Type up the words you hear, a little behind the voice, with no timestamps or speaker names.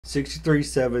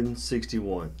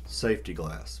63761 safety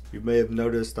glass. You may have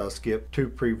noticed I skipped 2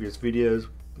 previous videos.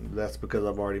 That's because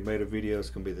I've already made a video. It's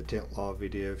going to be the 10th law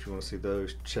video. If you want to see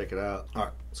those, check it out.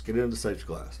 Alright, let's get into safety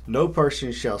glass. No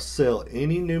person shall sell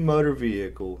any new motor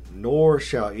vehicle, nor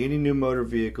shall any new motor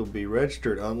vehicle be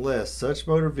registered unless such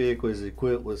motor vehicle is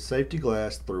equipped with safety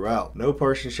glass throughout. No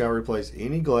person shall replace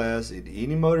any glass in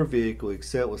any motor vehicle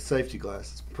except with safety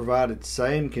glasses, provided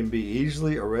same can be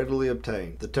easily or readily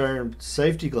obtained. The term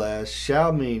safety glass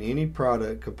shall mean any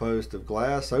product composed of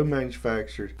glass so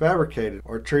manufactured, fabricated,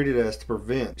 or treated as to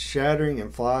prevent shattering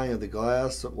and flying of the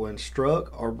glass when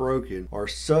struck or broken, or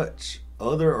such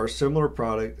other or similar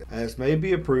product as may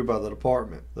be approved by the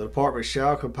department. The department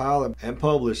shall compile and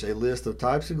publish a list of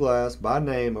types of glass by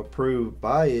name approved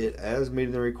by it as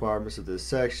meeting the requirements of this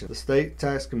section. The state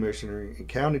tax commissioner and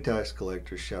county tax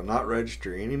collectors shall not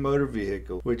register any motor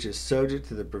vehicle which is subject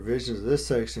to the provisions of this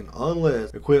section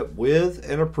unless equipped with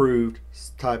an approved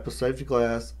type of safety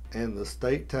glass, and the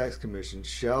state tax commission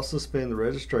shall suspend the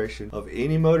registration of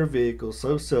any motor vehicle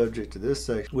so subject to this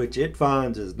section which it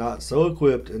finds is not so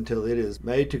equipped until it is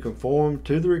made to conform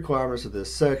to the requirements of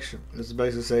this section. This is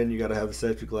basically saying you got to have the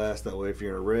safety glass, that way if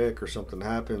you're in a wreck or something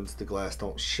happens, the glass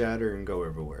don't shatter and go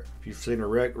everywhere. If you've seen a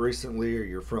wreck recently or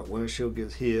your front windshield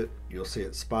gets hit, you'll see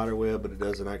it spider web, but it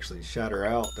doesn't actually shatter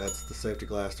out. That's the safety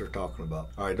glass they're talking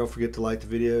about. Alright, don't forget to like the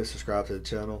video, subscribe to the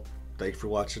channel. Thanks for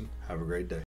watching. Have a great day.